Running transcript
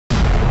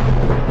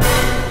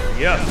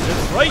Yes,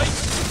 that's right.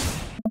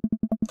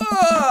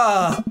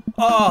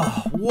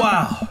 Oh,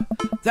 wow.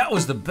 That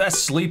was the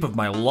best sleep of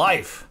my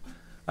life.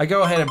 I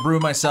go ahead and brew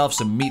myself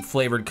some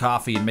meat-flavored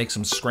coffee and make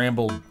some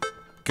scrambled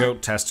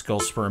goat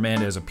testicles for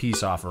Amanda as a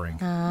peace offering.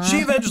 She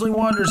eventually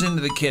wanders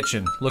into the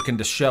kitchen, looking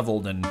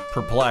disheveled and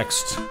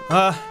perplexed.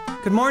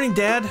 Good morning,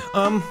 Dad.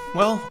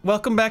 Well,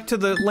 welcome back to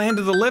the land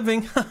of the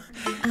living.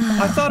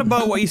 I thought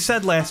about what you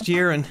said last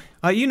year, and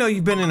you know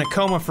you've been in a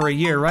coma for a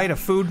year, right? A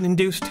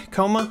food-induced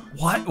coma?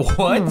 What?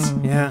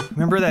 Yeah,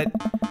 remember that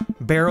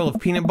barrel of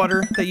peanut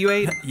butter that you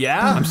ate?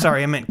 Yeah? I'm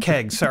sorry, I meant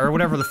kegs, or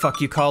whatever the fuck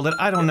you called it.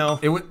 I don't know.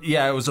 It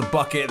was a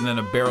bucket and then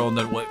a barrel and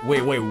then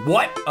wait,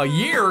 what? A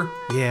year?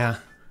 Yeah.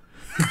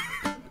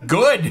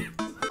 Good.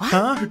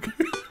 Huh?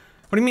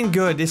 What do you mean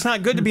good? It's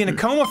not good to be in a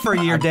coma for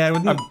a year, Dad.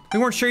 We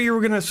weren't sure you were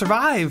gonna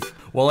survive.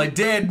 Well, I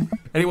did.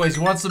 Anyways,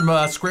 you want some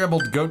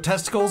scrambled goat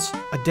testicles?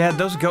 Dad,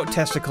 those goat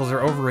testicles are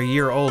over a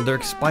year old. They're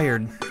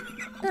expired.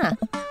 Huh.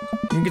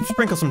 You could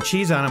sprinkle some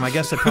cheese on them. I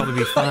guess that'd probably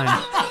be fine.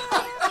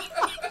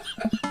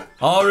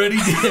 Already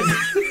did.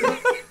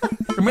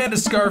 Amanda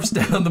scarfs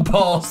down the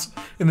balls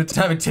in the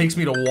time it takes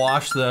me to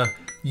wash the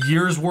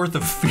year's worth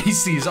of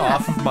feces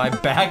off of my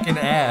back and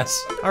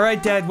ass. All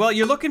right, Dad. Well,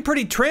 you're looking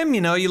pretty trim, you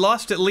know. You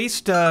lost at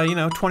least,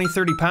 20,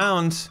 30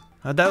 pounds.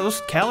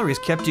 Those calories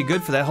kept you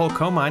good for that whole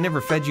coma. I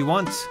never fed you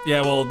once.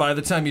 Yeah, well, by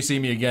the time you see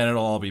me again,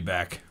 it'll all be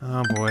back.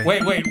 Oh, boy.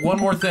 Wait, one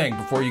more thing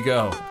before you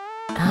go.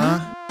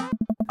 Huh?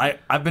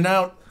 I've been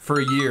out for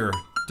a year.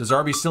 Does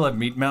Arby still have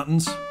meat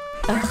mountains?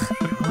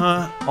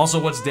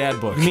 Also, what's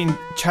Dad book? You mean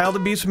child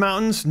abuse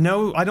mountains?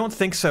 No, I don't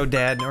think so,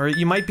 Dad. Or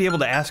you might be able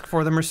to ask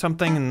for them or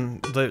something,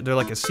 and they're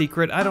like a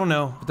secret. I don't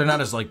know. But they're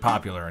not as, like,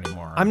 popular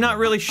anymore. I'm not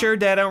really sure,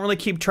 Dad. I don't really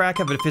keep track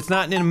of it. If it's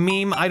not in a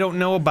meme, I don't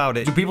know about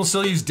it. Do people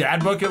still use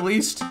Dad book at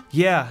least?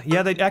 Yeah,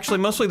 they actually,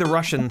 mostly the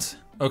Russians.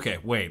 Okay,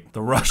 wait,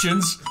 the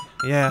Russians?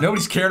 Yeah.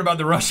 Nobody's cared about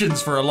the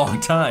Russians for a long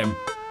time.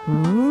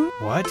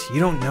 What? You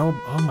don't know?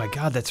 Oh my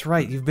God, that's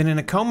right. You've been in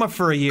a coma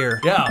for a year.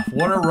 Yeah,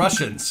 what are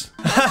Russians?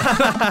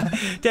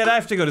 Dad, I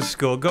have to go to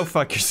school. Go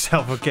fuck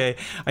yourself, okay?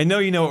 I know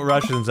you know what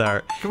Russians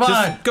are. Come on.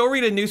 Just go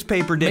read a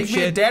newspaper, dipshit. Make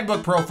me a Dad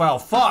book profile,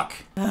 fuck!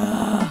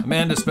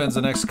 Amanda spends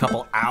the next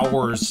couple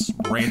hours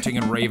ranting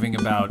and raving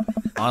about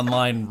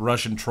online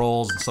Russian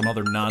trolls and some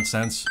other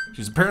nonsense.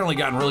 She's apparently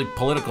gotten really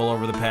political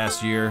over the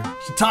past year.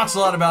 She talks a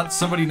lot about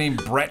somebody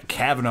named Brett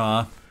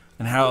Kavanaugh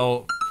and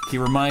how he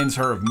reminds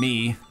her of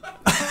me.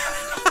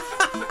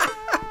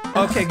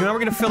 Okay, now we're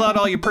gonna fill out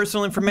all your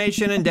personal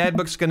information, and Dad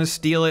Book's gonna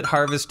steal it,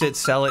 harvest it,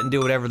 sell it, and do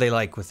whatever they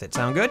like with it.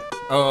 Sound good?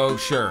 Oh,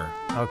 sure.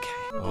 Okay.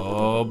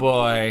 Oh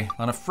boy.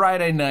 On a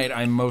Friday night,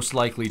 I'm most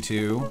likely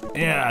to,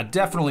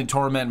 definitely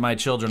torment my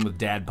children with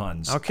dad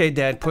puns. Okay,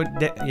 Dad,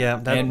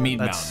 And meat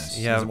mountains.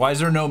 Yeah. Why is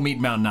there no meat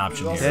mountain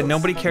option here? Dad,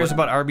 nobody cares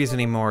about Arby's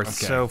anymore. It's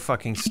so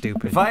fucking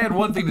stupid. If I had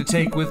one thing to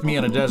take with me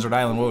on a desert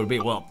island, what would it be?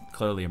 Well,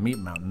 clearly a meat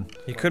mountain.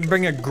 You could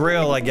bring a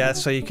grill, I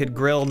guess, so you could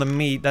grill the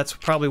meat. That's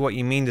probably what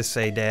you mean to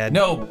say, Dad.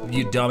 No,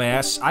 you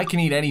dumbass. I can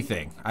eat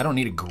anything. I don't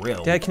need a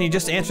grill. Dad, can you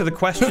just answer the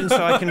question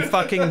so I can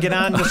fucking get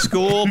on to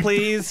school,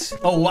 please?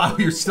 Oh wow,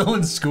 you're still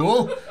in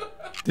school?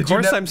 Of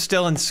course I'm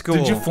still in school.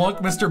 Did you flunk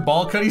Mr.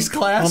 Ballcutty's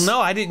class? Well,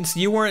 no, I didn't.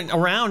 You weren't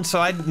around,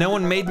 so no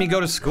one made me go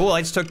to school.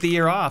 I just took the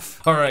year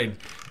off. All right,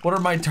 what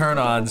are my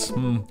turn-ons?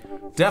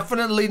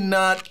 Definitely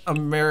not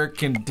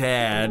American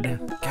Dad.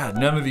 God,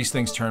 none of these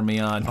things turn me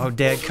on. Oh,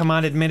 Dad, come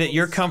on, admit it.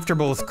 You're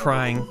comfortable with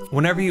crying.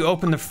 Whenever you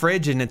open the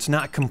fridge and it's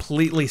not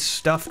completely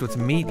stuffed with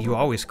meat, you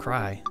always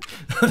cry.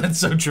 That's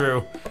so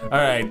true. All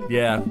right,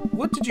 yeah.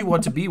 What did you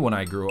want to be when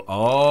I grew up?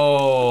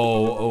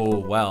 Oh,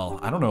 well,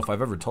 I don't know if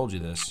I've ever told you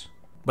this,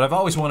 but I've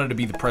always wanted to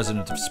be the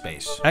president of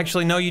space.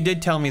 Actually, no, you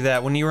did tell me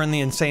that when you were in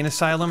the insane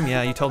asylum.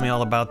 Yeah, you told me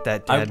all about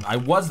that, Dad. I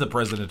was the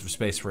president of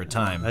space for a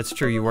time. That's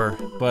true, you were.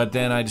 But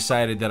then I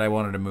decided that I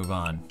wanted to move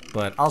on.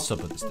 But I'll still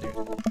put this there.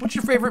 What's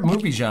your favorite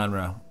movie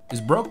genre?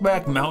 Is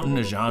Brokeback Mountain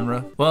a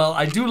genre? Well,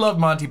 I do love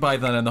Monty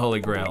Python and the Holy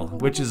Grail,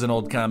 which is an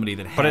old comedy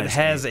that has But it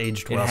has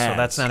aged well, so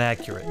that's not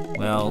accurate.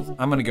 Well,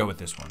 I'm gonna go with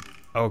this one.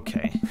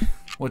 Okay.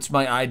 What's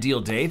my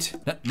ideal date?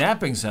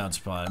 Napping sounds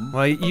fun.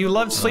 Well, you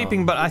love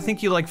sleeping, but I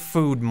think you like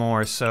food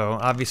more, so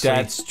obviously...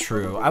 That's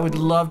true. I would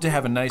love to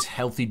have a nice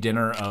healthy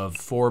dinner of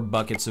 4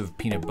 buckets of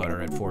peanut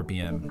butter at 4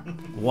 p.m.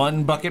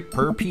 1 bucket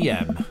per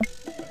p.m.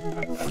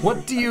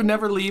 What do you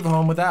never leave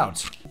home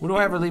without? What do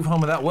I ever leave home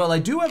without? Well, I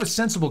do have a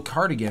sensible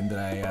cardigan that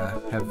I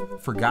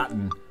have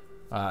forgotten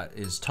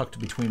is tucked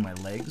between my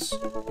legs.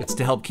 It's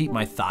to help keep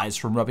my thighs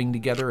from rubbing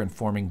together and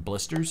forming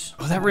blisters.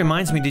 Oh, that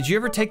reminds me, did you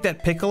ever take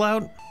that pickle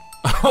out?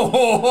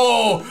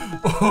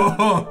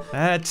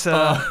 That's,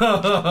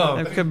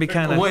 that could be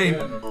kind of... Wait,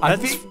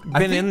 That's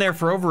been in there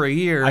for over a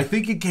year. I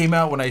think it came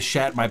out when I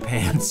shat my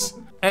pants.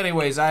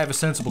 Anyways, I have a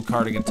sensible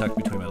cardigan tucked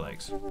between my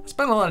legs. I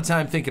spent a lot of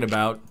time thinking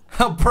about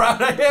how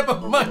proud I am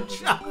of my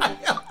child.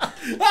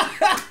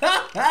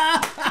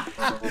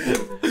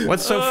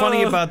 What's so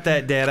funny about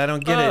that, Dad? I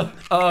don't get it.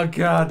 Oh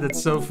God,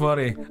 that's so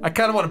funny. I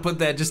kind of want to put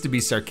that just to be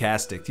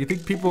sarcastic. Do you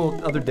think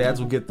other dads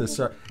will get this?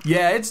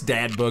 Yeah, it's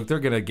Dad book. They're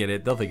gonna get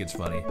it. They'll think it's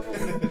funny.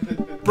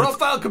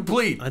 Profile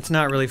complete. That's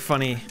not really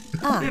funny.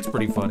 It's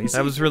pretty funny.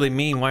 That was really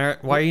mean. Why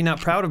are you not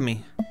proud of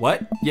me?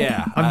 What?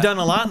 Yeah. I've done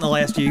a lot in the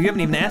last year. You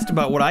haven't even asked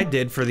about what I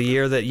did for the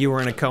year that you were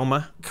in a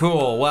coma.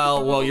 Cool.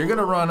 Well, you're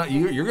gonna run.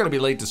 You're gonna be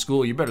late to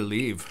school. You better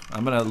leave.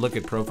 I'm gonna look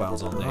at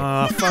profiles all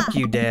day. Fuck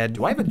you, Dad.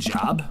 Do I have a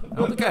job? I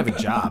don't think I have a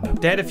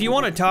job. Dad, if you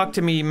want to talk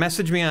to me,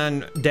 message me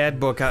on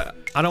Dadbook.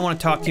 I don't want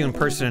to talk to you in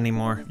person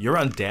anymore. You're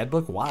on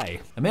Dadbook? Why?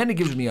 Amanda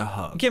gives me a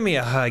hug. Give me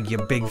a hug, you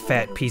big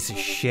fat piece of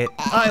shit.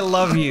 I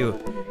love you.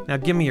 Now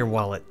give me your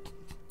wallet.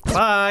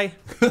 Bye.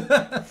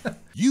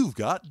 You've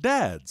got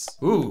dads.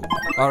 Ooh.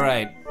 All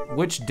right.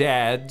 Which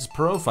dad's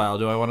profile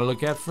do I want to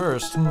look at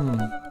first?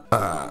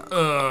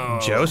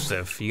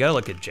 Joseph. You gotta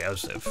look at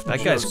Joseph.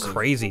 That guy's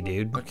crazy,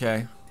 dude.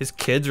 Okay. His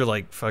kids are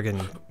like fucking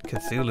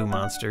Cthulhu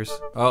monsters.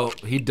 Oh,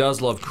 he does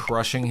love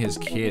crushing his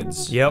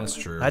kids. Yep. That's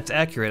true. That's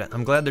accurate.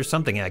 I'm glad there's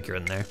something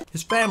accurate in there.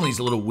 His family's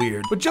a little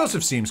weird, but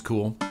Joseph seems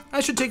cool.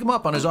 I should take him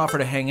up on his offer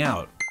to hang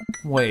out.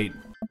 Wait.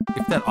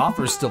 If that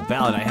offer is still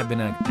valid, I have been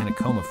in a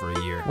coma for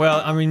a year.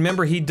 Well, I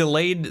remember he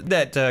delayed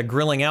that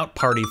grilling out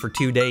party for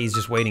 2 days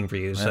just waiting for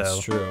you, so...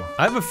 That's true.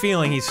 I have a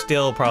feeling he's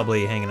still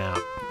probably hanging out.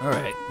 All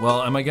right.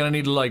 Well, am I gonna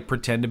need to, like,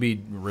 pretend to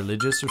be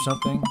religious or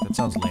something? That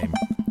sounds lame.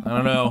 I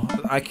don't know.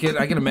 I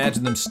can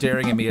imagine them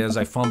staring at me as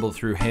I fumble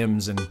through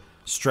hymns and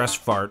stress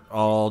fart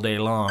all day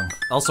long.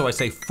 Also, I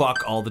say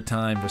fuck all the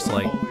time, just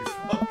like...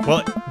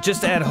 Well,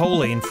 just add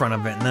holy in front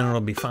of it and then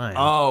it'll be fine.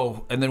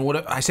 Oh, and then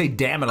what? I say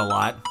damn it a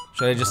lot.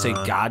 Should I just say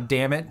god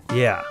damn it?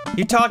 Yeah.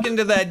 You talking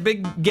to that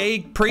big gay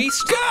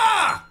priest?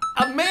 Gah!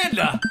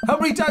 Amanda! How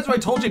many times have I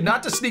told you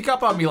not to sneak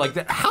up on me like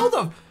that? How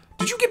the...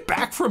 Did you get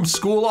back from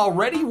school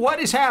already? What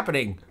is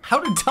happening? How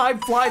did time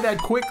fly that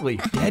quickly?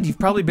 Dad, you've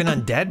probably been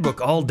on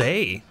Dadbook all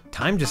day.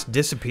 Time just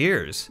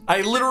disappears.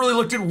 I literally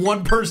looked at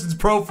one person's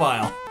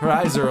profile. Her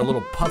eyes are a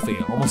little puffy,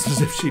 almost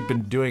as if she'd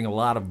been doing a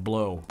lot of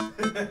blow.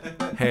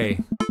 Hey,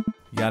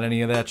 you got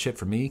any of that shit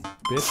for me,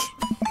 bitch?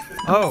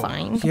 Oh,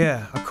 Fine.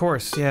 yeah, of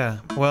course, yeah.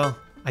 Well,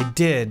 I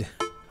did.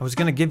 I was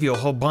gonna give you a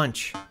whole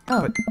bunch,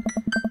 but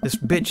this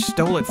bitch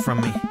stole it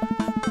from me.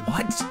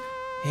 What?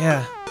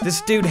 Yeah,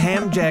 this dude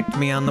hamjacked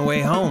me on the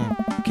way home.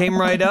 Came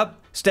right up,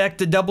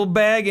 stacked a double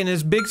bag in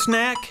his big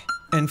snack,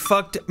 and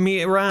fucked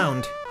me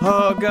around.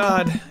 Oh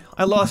God,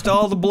 I lost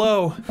all the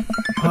blow.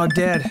 Oh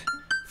Dad,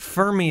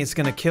 Fermi is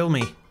gonna kill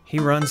me. He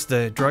runs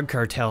the drug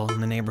cartel in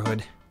the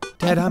neighborhood.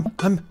 Dad,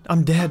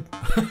 I'm dead.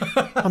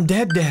 I'm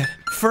dead, Dad.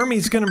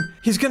 Fermi's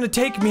he's gonna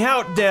take me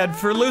out, Dad,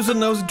 for losing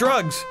those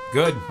drugs.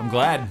 Good, I'm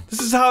glad.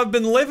 This is how I've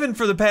been living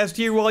for the past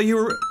year while you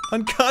were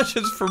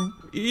unconscious from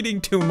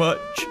eating too much.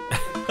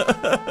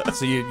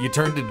 So you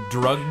turned to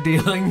drug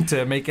dealing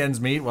to make ends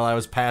meet while I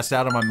was passed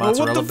out on my Well,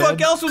 mozzarella what the fuck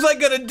bed? else was I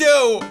gonna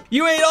do?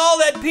 You ate all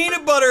that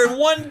peanut butter in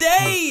one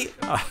day!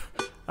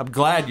 I'm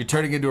glad you're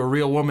turning into a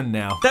real woman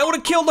now. That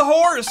would've killed the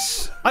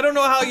horse! I don't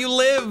know how you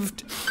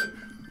lived.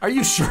 Are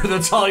you sure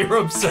that's all you're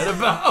upset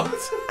about?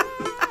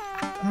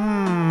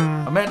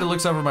 Amanda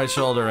looks over my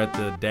shoulder at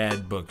the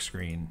dad book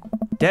screen.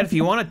 Dad, if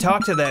you want to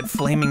talk to that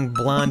flaming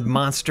blonde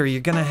monster,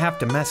 you're gonna have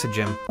to message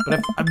him.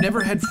 But I've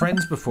never had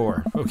friends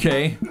before,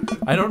 okay?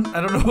 I don't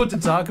know what to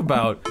talk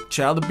about.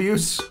 Child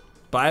abuse?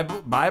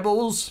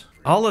 Bibles?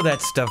 All of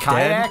that stuff,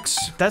 Kayaks?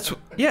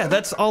 Dad.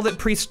 That's all that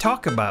priests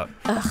talk about.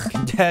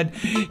 Dad,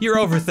 you're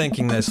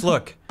overthinking this.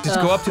 Look, just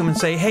go up to him and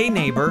say, "Hey,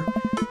 neighbor,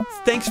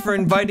 thanks for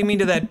inviting me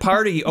to that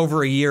party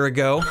over a year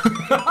ago.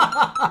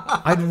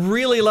 I'd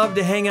really love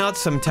to hang out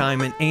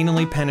sometime and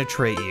anally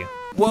penetrate you."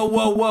 Whoa,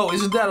 whoa, whoa,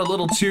 isn't that a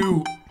little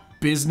too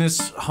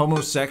business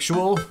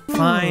homosexual?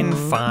 Fine,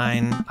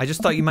 fine. I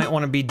just thought you might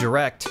want to be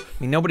direct. I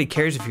mean, nobody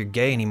cares if you're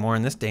gay anymore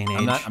in this day and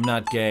age. I'm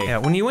not gay. Yeah,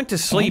 when you went to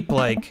sleep,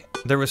 like,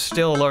 there was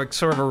still like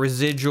sort of a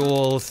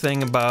residual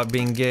thing about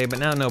being gay, but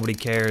now nobody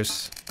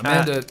cares.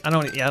 Amanda, I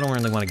don't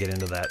really want to get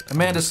into that.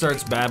 Amanda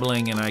starts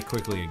babbling and I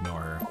quickly ignore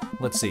her.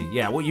 Let's see.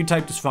 Yeah, what you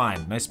typed is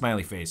fine. Nice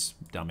smiley face,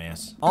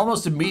 dumbass.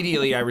 Almost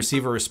immediately I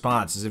receive a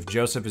response as if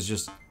Joseph is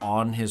just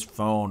on his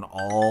phone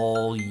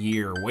all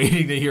year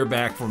waiting to hear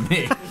back from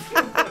me.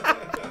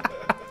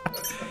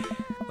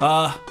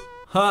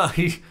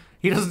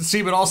 He doesn't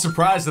seem at all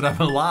surprised that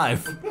I'm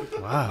alive.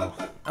 Wow.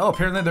 Oh,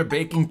 apparently they're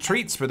baking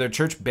treats for their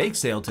church bake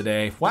sale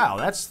today. Wow,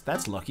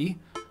 that's lucky.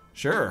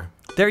 Sure.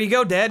 There you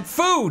go, Dad.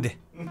 Food!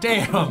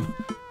 Damn,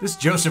 this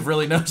Joseph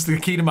really knows the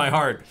key to my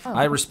heart.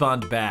 I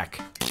respond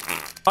back.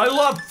 I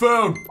love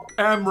food,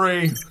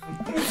 Emre.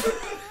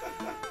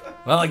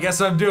 Well, I guess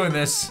I'm doing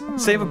this.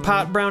 Save a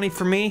pot brownie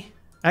for me.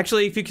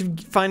 Actually, if you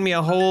could find me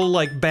a whole,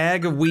 like,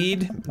 bag of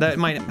weed, that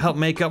might help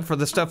make up for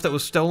the stuff that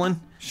was stolen.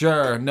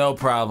 Sure, no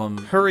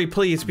problem. Hurry,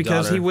 please,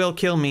 because Daughter. he will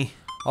kill me.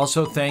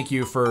 Also, thank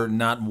you for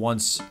not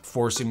once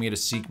forcing me to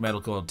seek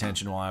medical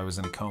attention while I was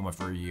in a coma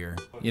for a year.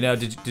 You know,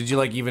 did you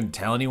like even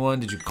tell anyone?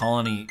 Did you call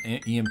any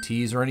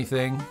EMTs or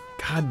anything?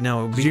 God,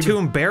 no, it'd be too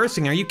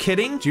embarrassing. Are you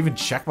kidding? Did you even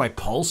check my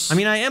pulse? I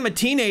mean, I am a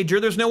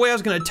teenager. There's no way I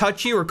was gonna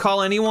touch you or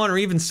call anyone or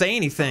even say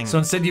anything. So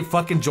instead you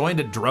fucking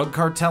joined a drug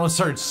cartel and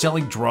started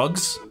selling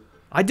drugs?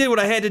 I did what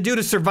I had to do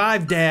to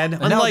survive, Dad.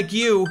 Unlike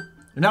you.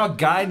 Now a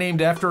guy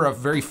named after a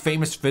very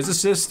famous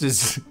physicist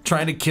is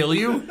trying to kill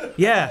you?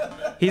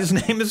 Yeah, his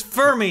name is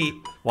Fermi.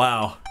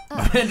 Wow.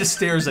 Amanda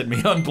stares at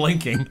me,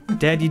 unblinking.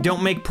 Dad, you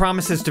don't make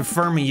promises to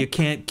Fermi you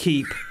can't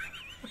keep.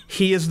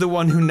 He is the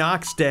one who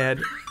knocks,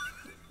 Dad.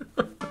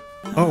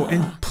 Oh,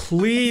 and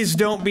please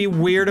don't be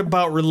weird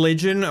about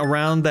religion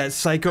around that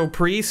psycho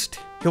priest.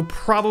 He'll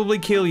probably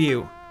kill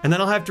you. And then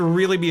I'll have to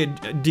really be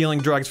dealing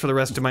drugs for the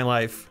rest of my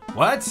life.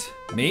 What?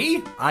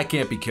 Me? I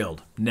can't be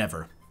killed.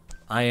 Never.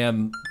 I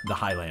am the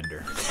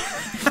Highlander.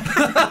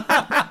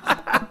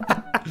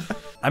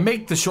 I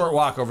make the short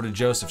walk over to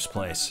Joseph's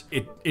place.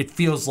 It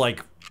feels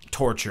like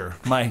torture.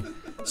 My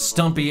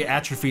stumpy,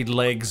 atrophied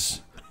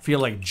legs feel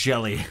like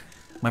jelly.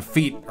 My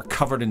feet are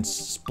covered in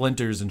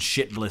splinters and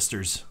shit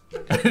blisters.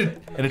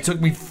 And it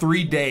took me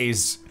 3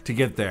 days to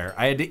get there.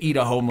 I had to eat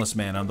a homeless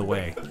man on the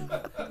way.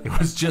 It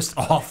was just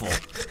awful.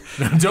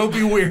 Now, don't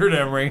be weird,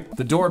 Emery.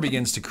 The door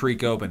begins to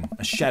creak open.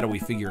 A shadowy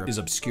figure is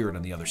obscured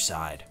on the other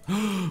side.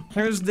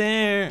 Who's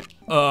there?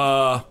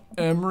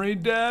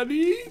 Emre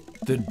Daddy?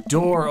 The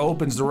door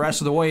opens the rest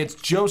of the way. It's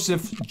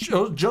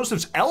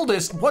Joseph's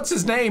eldest. What's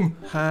his name?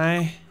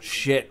 Hi.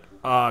 Shit.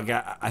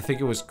 God, I think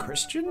it was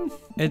Christian?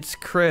 It's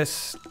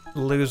Chris,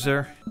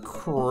 loser.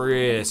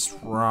 Chris,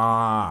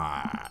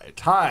 right.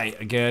 Hi,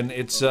 again,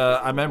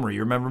 I'm Emery.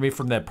 You remember me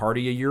from that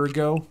party a year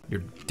ago?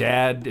 Your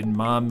dad and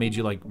mom made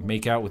you, like,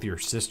 make out with your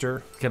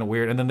sister? Kinda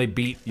weird. And then they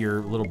beat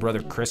your little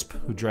brother Crisp,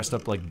 who dressed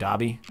up like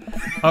Dobby.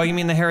 Oh, you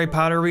mean the Harry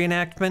Potter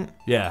reenactment?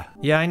 Yeah.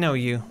 Yeah, I know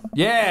you.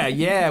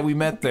 Yeah, we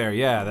met there.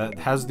 Yeah,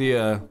 how's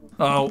the,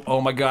 Oh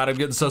my god, I'm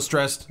getting so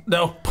stressed.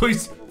 No,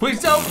 please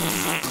don't!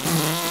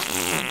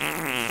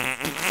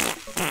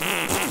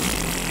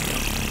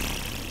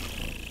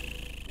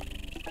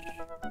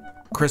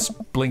 Chris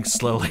blinks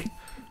slowly.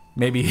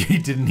 Maybe he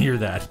didn't hear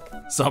that,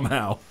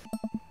 somehow.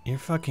 You're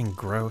fucking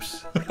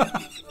gross.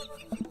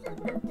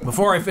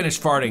 Before I finish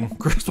farting,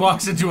 Chris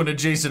walks into an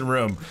adjacent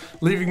room,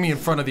 leaving me in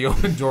front of the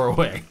open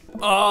doorway.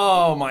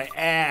 Oh, my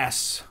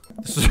ass.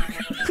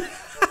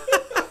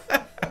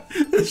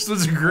 This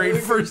was a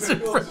great first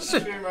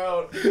impression.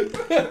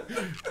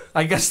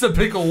 I guess the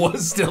pickle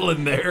was still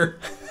in there.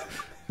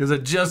 Because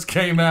it just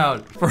came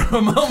out. For a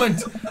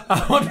moment,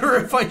 I wonder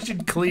if I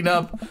should clean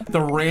up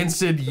the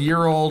rancid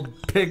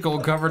year-old pickle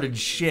covered in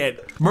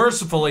shit.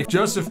 Mercifully,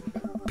 Joseph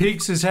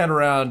peeks his head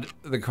around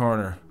the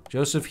corner.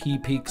 He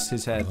peeks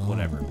his head,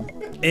 whatever.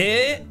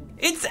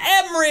 It's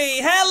Emery!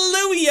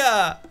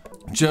 Hallelujah!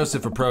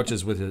 Joseph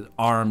approaches with his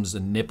arms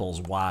and nipples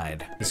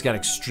wide. He's got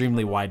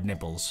extremely wide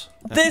nipples.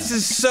 This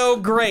is so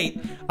great.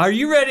 Are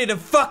you ready to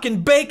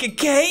fucking bake a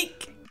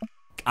cake?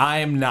 I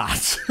am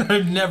not.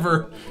 I'm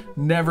never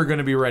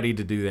gonna be ready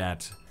to do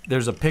that.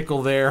 There's a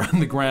pickle there on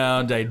the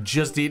ground. I had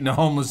just eaten a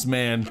homeless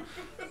man.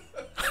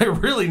 I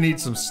really need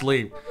some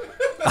sleep.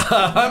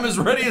 I'm as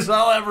ready as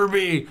I'll ever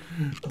be.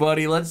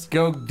 Buddy, let's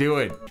go do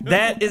it.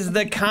 That is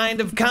the kind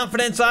of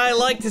confidence I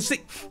like to see.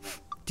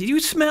 Did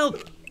you smell?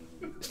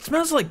 It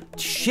smells like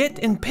shit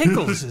and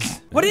pickles.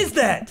 What is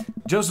that?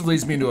 Joseph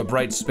leads me into a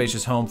bright,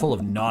 spacious home full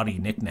of naughty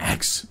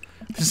knickknacks.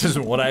 This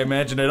isn't what I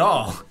imagined at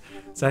all.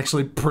 It's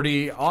actually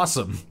pretty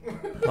awesome.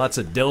 Lots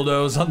of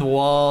dildos on the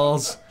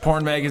walls,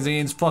 porn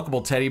magazines,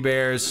 fuckable teddy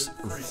bears,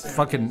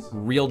 fucking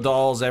real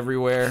dolls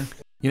everywhere.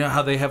 You know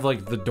how they have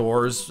like the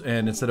doors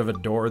and instead of a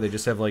door, they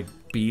just have like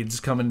beads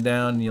coming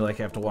down and you like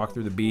have to walk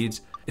through the beads?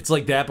 It's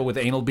like that but with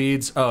anal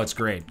beads. Oh, it's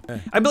great.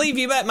 I believe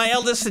you met my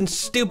eldest and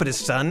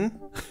stupidest son.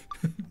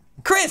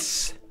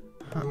 Chris!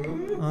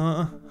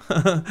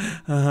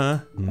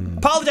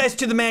 Apologize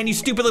to the man, you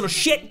stupid little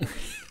shit!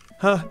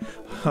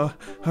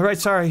 Alright,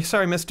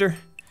 sorry, mister.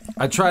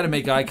 I try to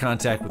make eye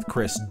contact with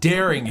Chris,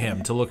 daring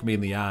him to look me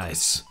in the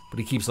eyes, but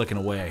he keeps looking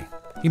away.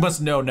 He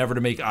must know never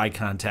to make eye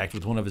contact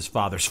with one of his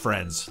father's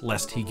friends,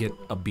 lest he get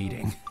a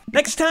beating.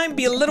 Next time,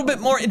 be a little bit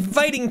more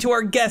inviting to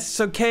our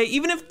guests, okay?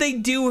 Even if they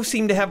do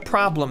seem to have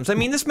problems. I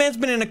mean, this man's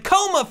been in a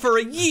coma for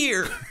a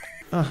year!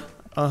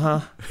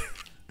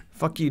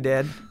 Fuck you,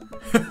 Dad.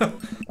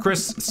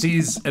 Chris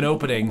sees an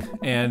opening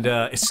and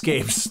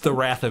escapes the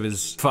wrath of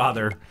his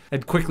father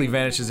and quickly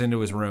vanishes into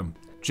his room.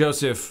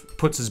 Joseph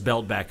puts his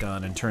belt back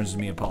on and turns to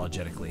me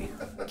apologetically.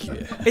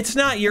 Yeah. It's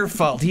not your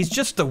fault. He's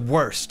just the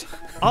worst.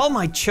 All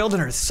my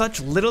children are such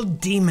little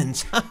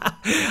demons.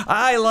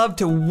 I love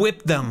to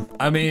whip them.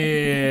 I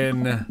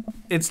mean,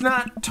 it's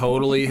not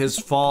totally his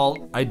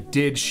fault. I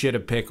did shit a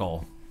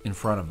pickle in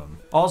front of him.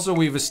 Also,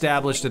 we've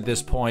established at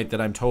this point that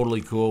I'm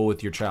totally cool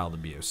with your child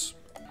abuse.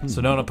 So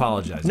don't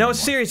apologize No, anymore.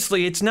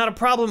 seriously, it's not a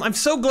problem. I'm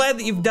so glad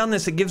that you've done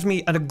this. It gives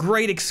me a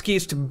great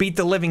excuse to beat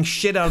the living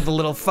shit out of the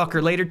little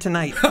fucker later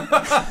tonight.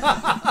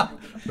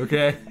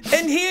 Okay.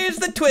 And here's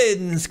the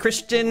twins.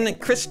 Christian and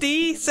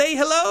Christy, say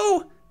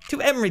hello to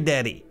Emre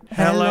Daddy.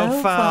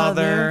 Hello,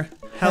 Father.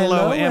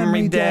 Hello, Hello,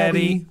 Emre Emre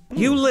Daddy.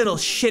 Daddy. You little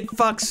shit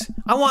fucks.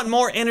 I want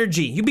more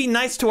energy. You be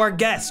nice to our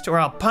guest or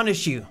I'll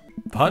punish you.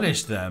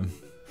 Punish them?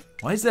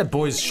 Why is that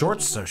boy's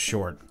shorts so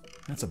short?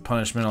 That's a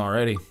punishment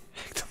already.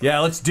 Yeah,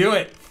 let's do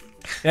it.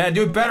 Yeah,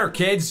 do it better,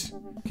 kids.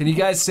 Can you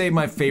guys say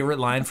my favorite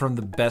line from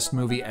the best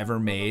movie ever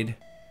made?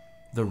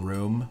 The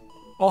Room.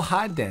 Oh,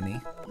 hi,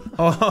 Denny.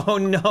 Oh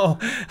no,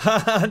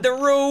 the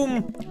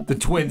room. The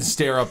twins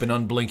stare up in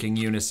unblinking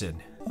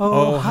unison.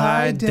 Oh,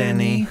 hi,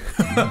 Denny.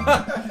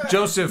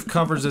 Joseph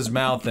covers his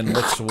mouth and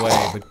looks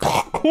away, but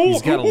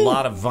he's got a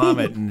lot of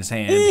vomit in his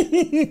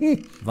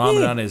hand.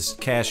 Vomit on his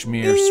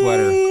cashmere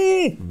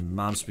sweater.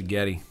 Mom's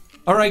spaghetti.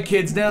 All right,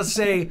 kids, now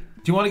say, do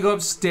you want to go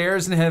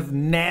upstairs and have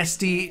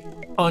nasty,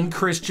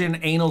 unchristian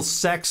anal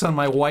sex on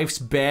my wife's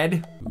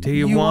bed? Do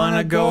you want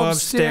to go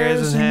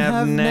upstairs and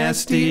have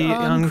nasty,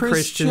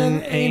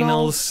 unchristian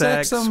anal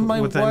sex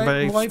with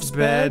my wife's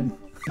bed?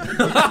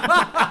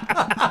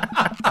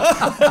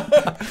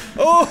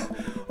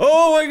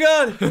 Oh my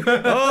God!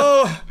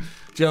 Oh,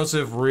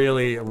 Joseph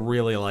really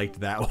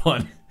liked that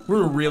one. We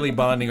were really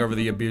bonding over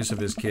the abuse of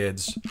his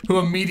kids, who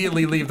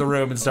immediately leave the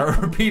room and start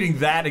repeating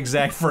that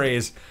exact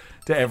phrase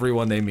to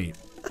everyone they meet.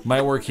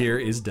 My work here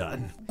is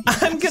done.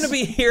 I'm gonna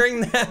be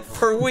hearing that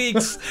for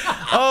weeks.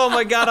 Oh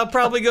my God, I'll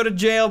probably go to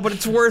jail, but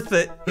it's worth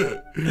it.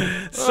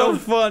 So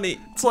funny.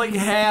 It's like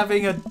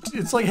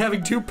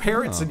having two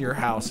parents in your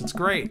house. It's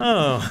great.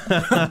 Oh,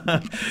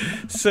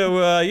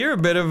 so you're a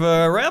bit of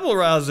a rabble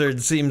rouser,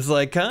 it seems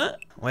like, huh?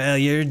 Well,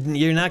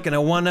 you're not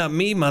gonna one-up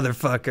me,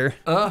 motherfucker.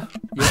 Yeah.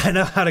 I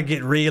know how to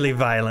get really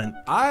violent,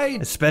 I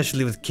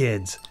especially with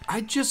kids.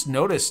 just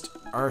noticed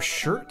our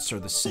shirts are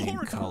the same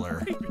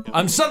color.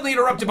 I'm suddenly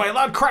interrupted by a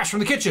loud crash from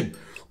the kitchen.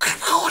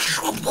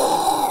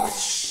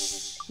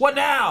 What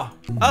now?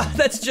 Oh,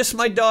 that's just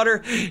my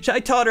daughter. I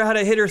taught her how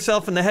to hit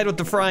herself in the head with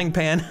the frying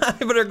pan. I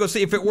better go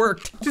see if it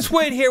worked. Just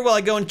wait here while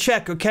I go and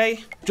check,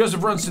 okay?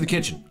 Joseph runs to the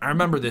kitchen. I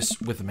remember this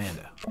with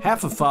Amanda.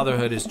 Half of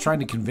fatherhood is trying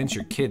to convince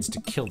your kids to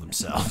kill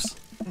themselves.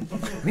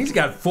 And he's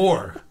got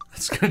 4.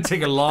 It's gonna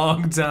take a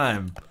long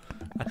time.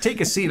 I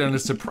take a seat on a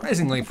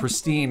surprisingly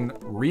pristine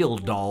real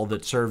doll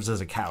that serves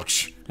as a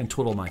couch and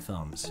twiddle my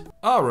thumbs.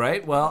 All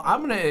right, well,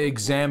 I'm gonna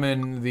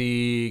examine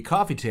the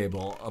coffee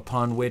table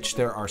upon which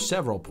there are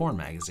several porn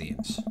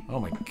magazines. Oh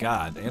my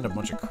God, and a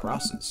bunch of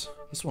crosses.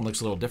 This one looks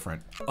a little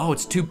different. Oh,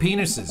 it's 2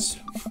 penises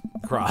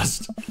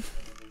crossed.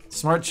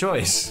 Smart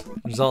choice.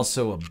 There's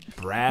also a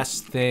brass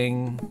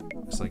thing.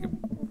 Looks like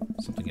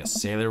something a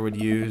sailor would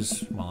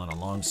use while on a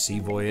long sea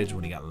voyage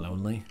when he got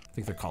lonely. I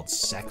think they're called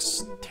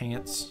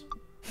sextants.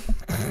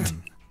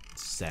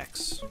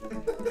 Sex.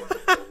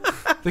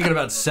 Thinking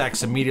about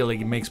sex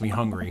immediately makes me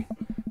hungry.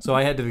 So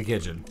I head to the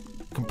kitchen,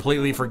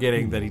 completely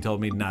forgetting that he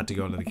told me not to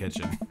go into the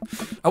kitchen.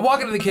 I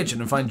walk into the kitchen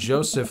and find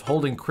Joseph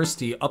holding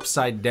Christy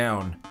upside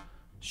down,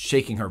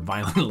 shaking her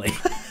violently.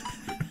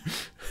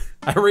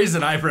 I raise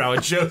an eyebrow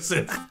at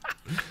Joseph.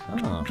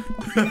 Oh.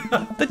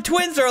 The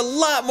twins are a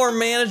lot more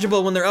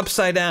manageable when they're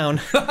upside down.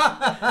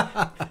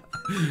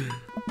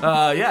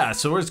 Yeah,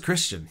 so where's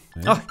Christian?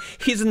 Oh,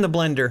 he's in the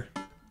blender.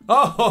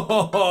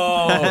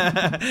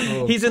 Oh!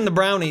 He's in the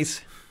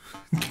brownies.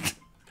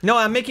 No,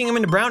 I'm making him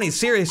into brownies,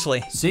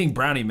 seriously. Seeing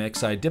brownie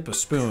mix, I dip a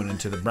spoon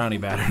into the brownie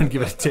batter and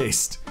give it a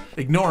taste,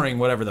 ignoring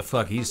whatever the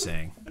fuck he's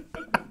saying.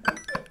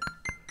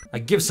 I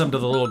give some to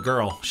the little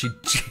girl.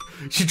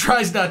 She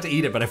tries not to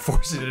eat it, but I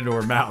force it into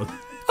her mouth.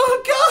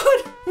 Oh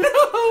God!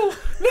 No!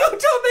 No,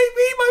 don't make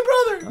me eat my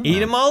brother! Eat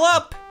them all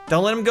up.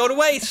 Don't let them go to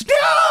waste.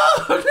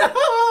 No!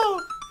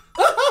 No!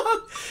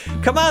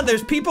 Come on,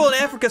 there's people in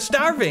Africa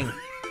starving.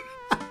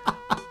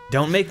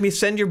 Don't make me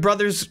send your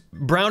brother's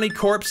brownie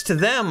corpse to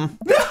them.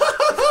 No!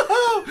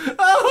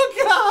 Oh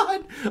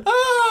God!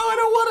 Oh, I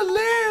don't want to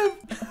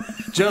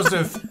live!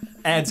 Joseph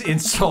adds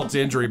insult to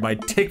injury by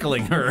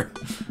tickling her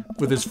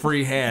with his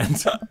free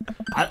hand.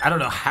 I don't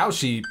know how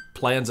she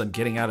plans on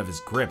getting out of his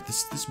grip.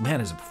 This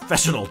man is a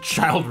professional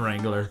child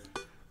wrangler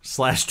 /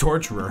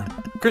 torturer.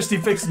 Christy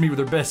fixes me with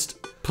her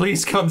best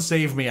 "please come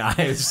save me"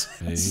 eyes.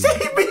 Hey.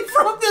 Save me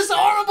from this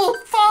horrible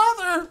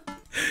father!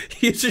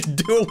 You should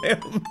duel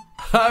him.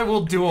 I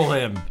will duel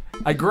him.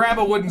 I grab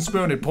a wooden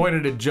spoon and point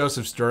it in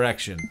Joseph's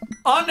direction.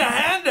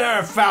 Underhand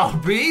her, foul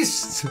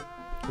beast!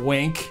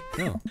 Wink.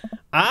 Oh.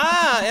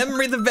 Ah,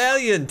 Emre the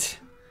Valiant.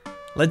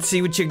 Let's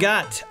see what you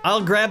got.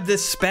 I'll grab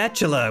this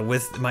spatula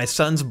with my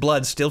son's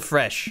blood still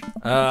fresh.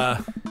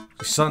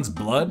 Son's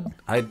blood?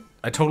 I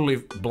totally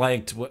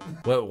blanked. What?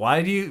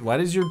 Why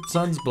does your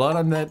son's blood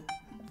on that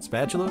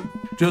spatula?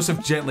 Joseph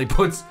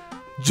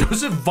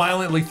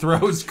violently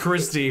throws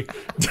Christy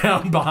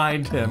down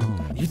behind him.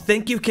 You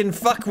think you can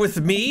fuck with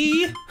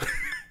me?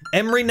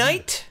 Emre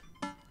Knight?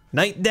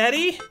 Knight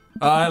Daddy?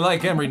 I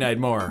like Emre Knight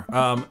more.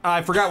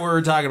 I forgot what we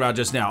were talking about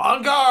just now.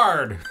 On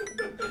guard!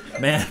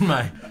 Man,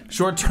 my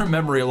short-term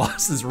memory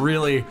loss is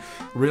really,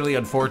 really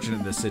unfortunate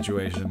in this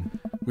situation.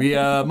 We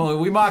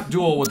mock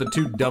duel with the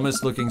 2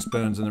 dumbest looking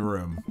spoons in the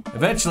room.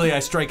 Eventually, I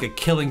strike a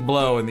killing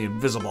blow in the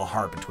invisible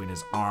heart between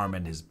his arm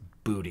and his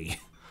booty.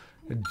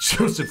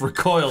 Joseph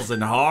recoils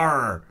in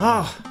horror.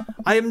 Oh,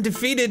 I am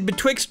defeated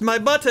betwixt my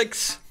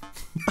buttocks.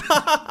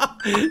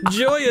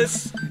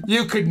 Joyous.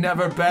 You could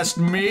never best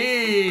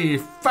me,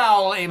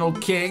 foul anal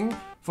king,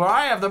 for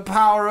I have the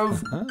power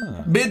of...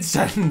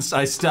 Mid-sentence,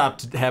 I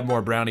stopped to have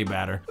more brownie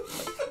batter.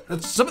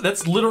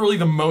 That's literally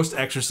the most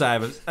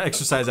exercise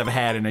I've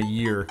had in a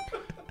year.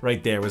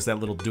 Right there was that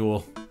little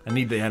duel. I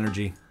need the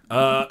energy.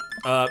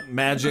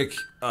 Magic,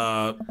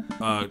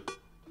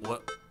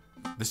 what?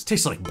 This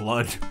tastes like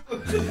blood.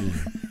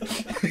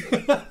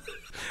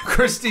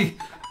 Christy,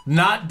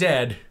 not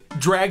dead,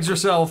 drags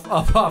herself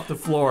up off the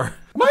floor.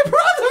 My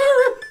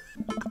brother!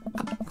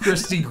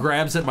 Christy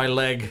grabs at my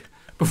leg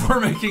before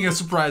making a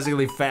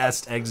surprisingly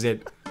fast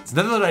exit. It's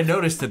then that I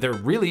noticed that there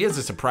really is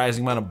a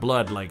surprising amount of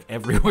blood, like,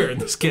 everywhere in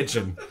this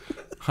kitchen.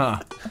 Huh.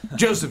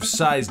 Joseph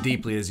sighs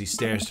deeply as he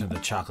stares into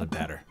the chocolate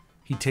batter.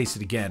 He tastes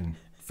it again,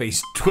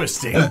 face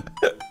twisting.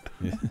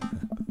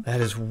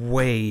 That is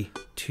way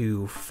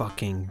too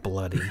fucking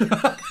bloody.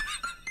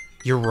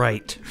 You're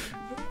right.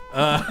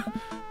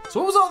 So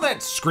what was all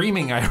that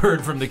screaming I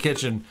heard from the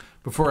kitchen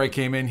before I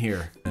came in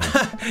here?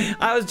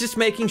 I was just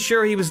making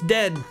sure he was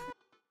dead.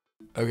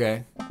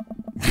 Okay.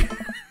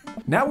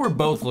 Now we're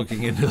both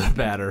looking into the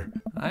batter.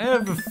 I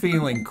have a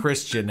feeling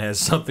Christian has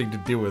something to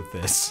do with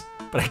this,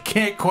 but I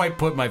can't quite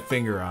put my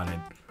finger on it.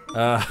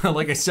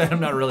 Like I said, I'm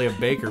not really a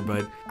baker,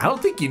 but I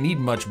don't think you need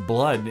much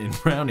blood in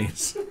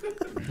brownies.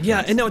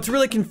 Yeah, I know, it's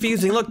really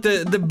confusing. Look,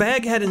 the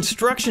bag had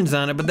instructions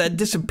on it, but that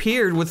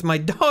disappeared with my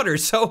daughter,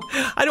 so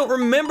I don't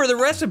remember the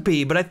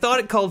recipe, but I thought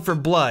it called for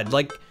blood.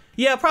 Like,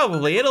 yeah,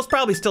 probably. It'll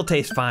probably still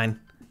taste fine.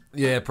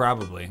 Yeah,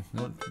 probably.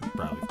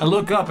 I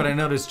look up and I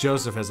notice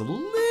Joseph has a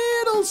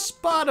little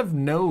spot of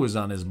nose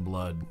on his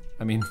blood.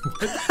 I mean,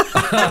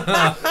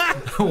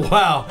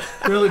 wow,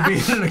 really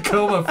being in a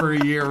coma for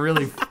a year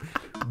really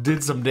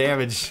did some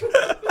damage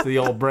to the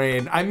old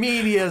brain. I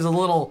mean, he has a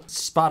little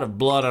spot of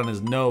blood on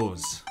his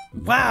nose.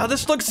 Wow,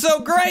 this looks so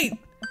great!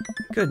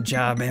 Good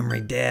job,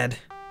 Emre Dad.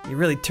 You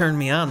really turned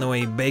me on the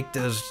way you baked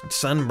those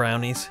sun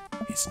brownies.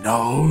 His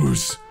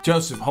nose.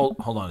 Joseph, hold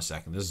on a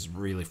second. This is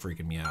really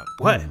freaking me out.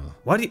 What?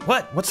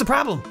 What? What's the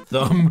problem?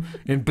 Thumb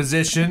in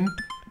position,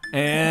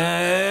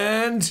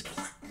 and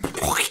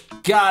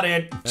got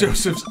it.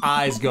 Joseph's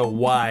eyes go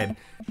wide.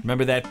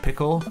 Remember that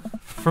pickle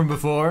from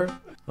before?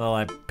 Well,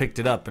 I picked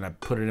it up and I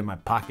put it in my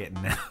pocket,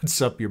 and now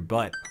it's up your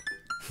butt.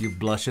 You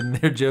blushing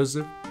there,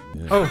 Joseph?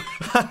 Yeah.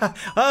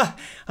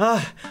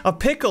 Oh, a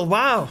pickle,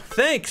 wow,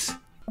 thanks.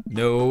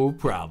 No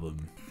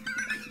problem.